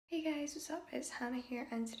Hey guys, what's up? It's Hannah here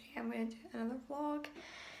and today I'm going to do another vlog.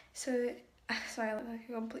 So, sorry I look like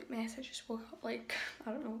a complete mess. I just woke up like,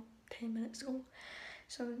 I don't know, 10 minutes ago.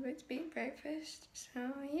 So I'm about to eat breakfast,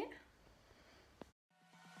 so yeah.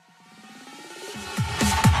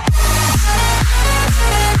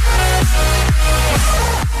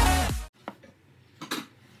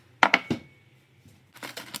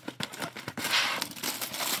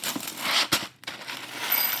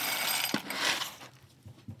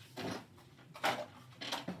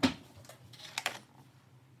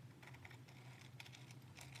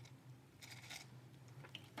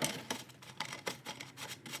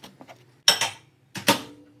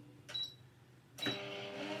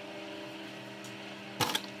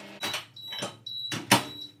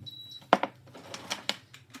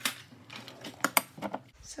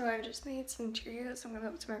 So I've just made some Cheerios, so I'm going to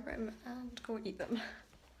go up to my room and go eat them.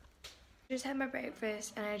 I just had my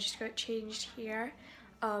breakfast and I just got changed here.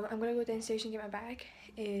 I'm going to go downstairs and get my bag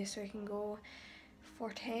so I can go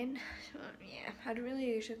for 10. So, yeah, I'd really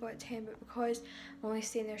usually go at 10, but because I'm only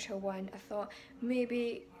staying there till 1, I thought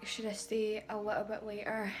maybe should I stay a little bit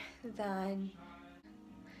later than,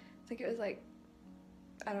 I think it was like,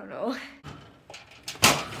 I don't know.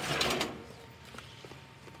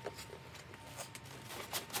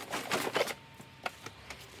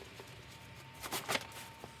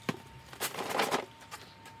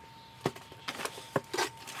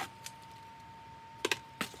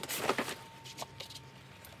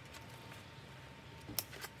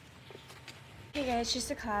 Hey guys, just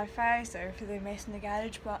to clarify, sorry for the mess in the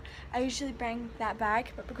garage, but I usually bring that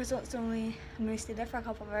bag, but because it's only, I'm going to stay there for a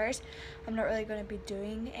couple of hours, I'm not really going to be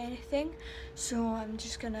doing anything, so I'm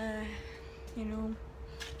just going to, you know,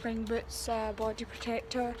 bring boots, body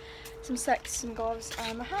protector, some sticks, some gloves,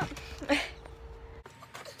 and my hat.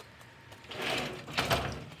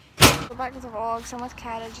 Go back to the vlog, so I'm with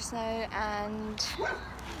Cara just now, and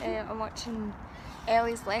I'm watching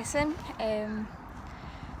Ellie's lesson.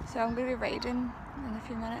 So I'm going to be riding in a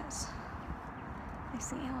few minutes. Nice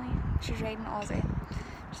to meet Ellie. She's riding Aussie.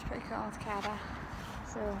 She's pretty cool with Cara.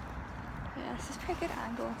 So yeah, this is a pretty good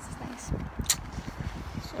angle. This is nice.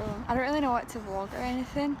 So I don't really know what to vlog or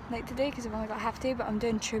anything like today because I've only got half day, but I'm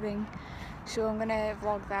doing tubing. So I'm going to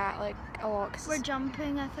vlog that like a lot. We're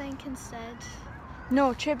jumping, I think, instead.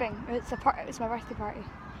 No, tubing. It's my birthday party.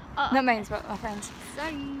 Not mine, but my friends.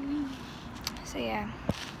 Sorry. So yeah.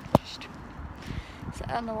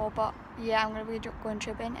 I don't know, but yeah, I'm gonna be going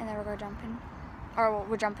tubing and then we're going jumping, or well,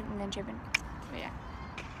 we're jumping and then tubing. So yeah.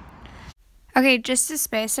 Okay, just to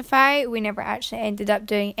specify, we never actually ended up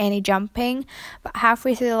doing any jumping, but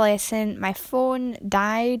halfway through the lesson my phone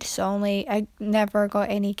died, so I never got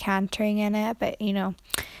any cantering in it. But you know,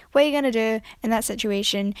 what are you gonna do in that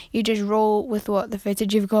situation? You just roll with what the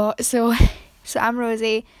footage you've got. So I'm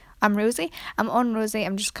Rosie. I'm on Rosie.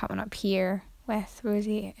 I'm just coming up here with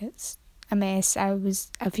Rosie. It's a mess. I was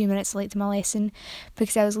a few minutes late to my lesson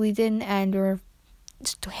because I was leading and we were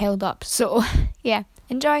just held up. So yeah,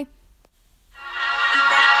 enjoy.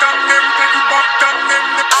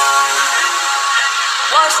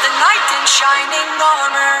 Was the knight in shining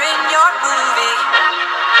armor in your movie?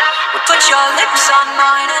 Well, put your lips on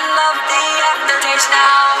mine and love the aftertaste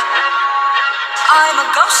now. I'm a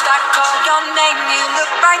ghost, I call your name, you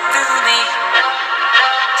look right through me.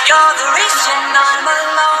 You're the reason I'm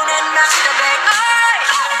alone and masturbate.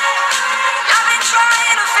 I've been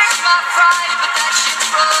trying to fix my pride, but that shit's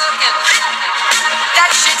broken.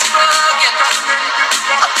 That shit's broken.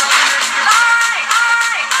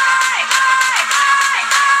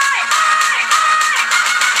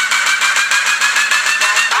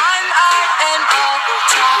 I'm out and all the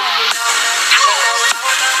time.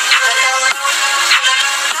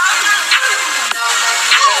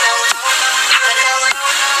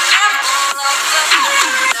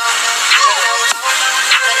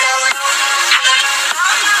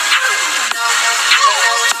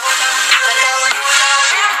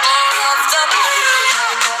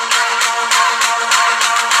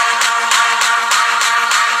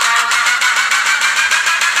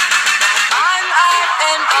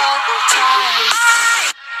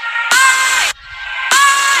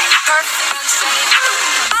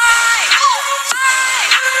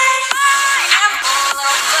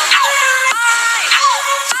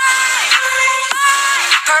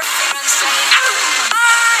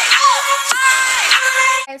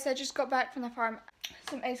 So I just got back from the farm,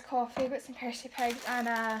 some iced coffee, got some Kirsty Pigs and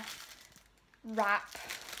a wrap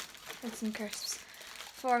and some crisps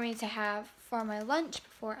for me to have for my lunch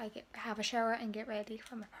before I have a shower and get ready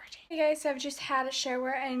for my party. Hey guys, so I've just had a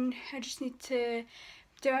shower and I just need to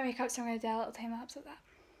do my makeup, so I'm going to do a little time lapse of that.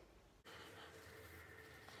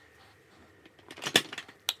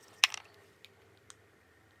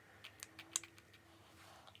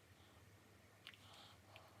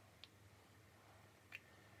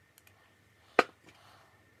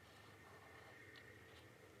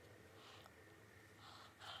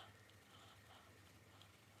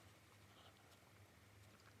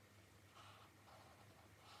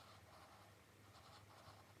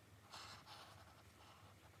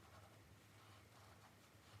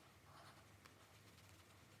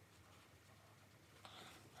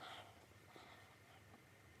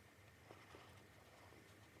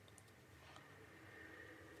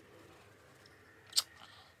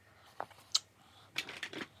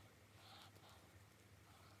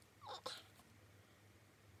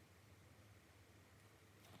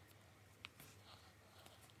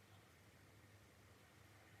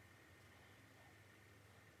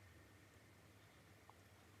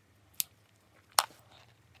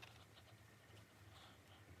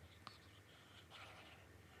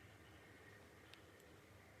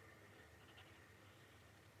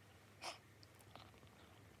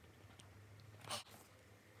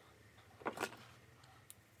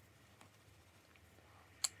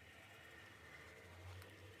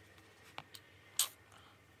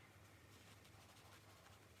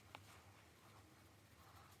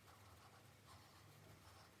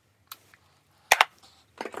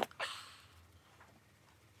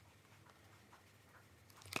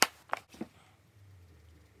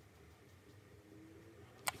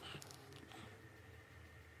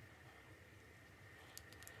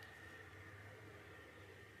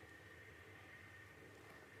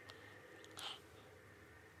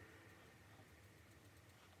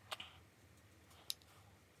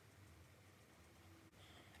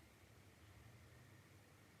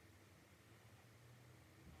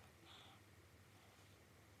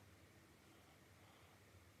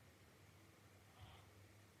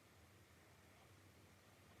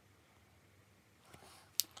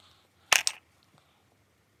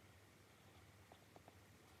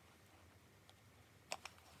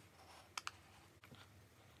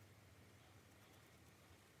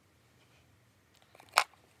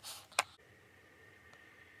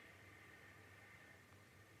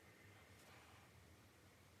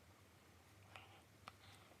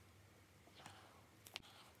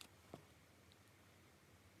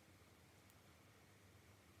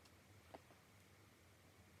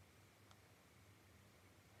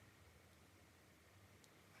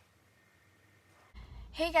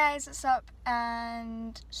 Hey guys, what's up?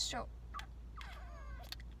 And so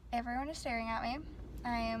everyone is staring at me.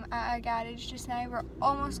 I am at a garage just now. We're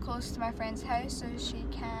almost close to my friend's house, so she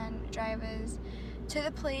can drive us to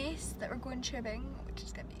the place that we're going tubing, which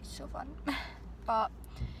is gonna be so fun. But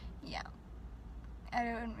yeah, I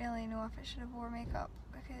don't really know if I should have wore makeup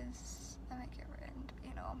because I might get ruined, but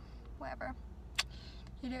you know, whatever.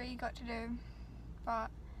 You do what you got to do.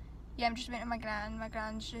 But yeah, I'm just waiting on my gran. My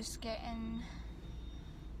gran's just getting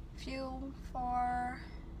fuel for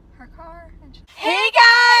her car. Hey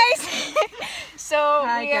guys! So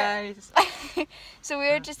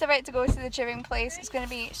we're just about to go to the tubing place. It's gonna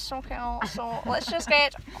be so cool. So let's just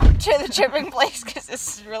get to the tubing place because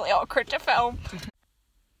this is really awkward to film.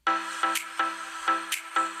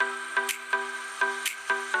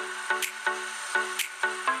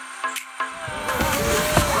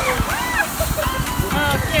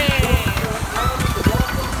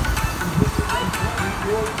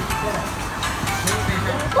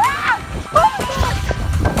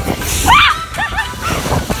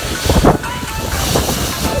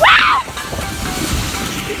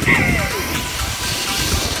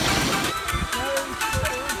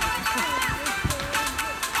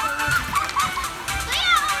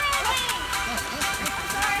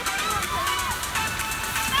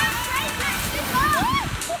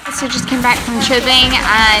 So just came back from tubing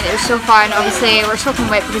and it was so fun. Obviously we're soaking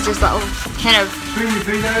wet because there's little kind of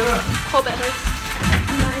hobbit house.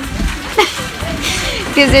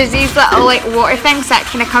 Because there's these little like water things that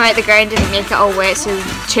kind of come out the ground and make it all wet so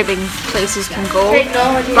tubing places can go.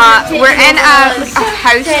 But we're in a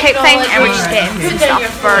house type thing and we're just getting some stuff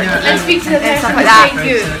for and stuff like that.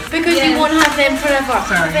 Because you won't have them forever.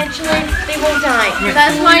 Eventually they will die.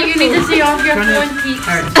 That's why you need to stay off your phone peaks.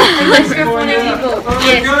 Unless you're phoning people.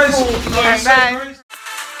 Yes.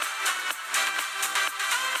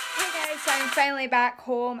 Hey guys, so I'm finally back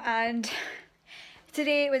home and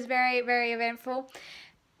today was very, very eventful.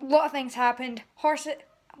 A lot of things happened.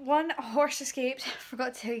 One, a horse escaped.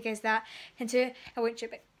 Forgot to tell you guys that. And two, I went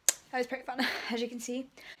tubing. That was pretty fun, as you can see.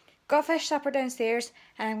 Got a fish supper downstairs,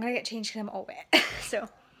 and I'm gonna get changed because I'm all wet. So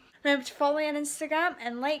remember to follow me on Instagram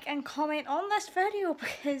and like and comment on this video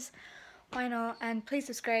because why not? And please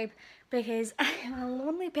subscribe because I am a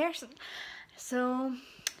lonely person. So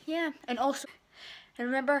yeah, and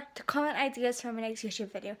remember to comment ideas for my next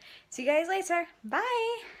YouTube video. See you guys later.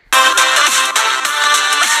 Bye.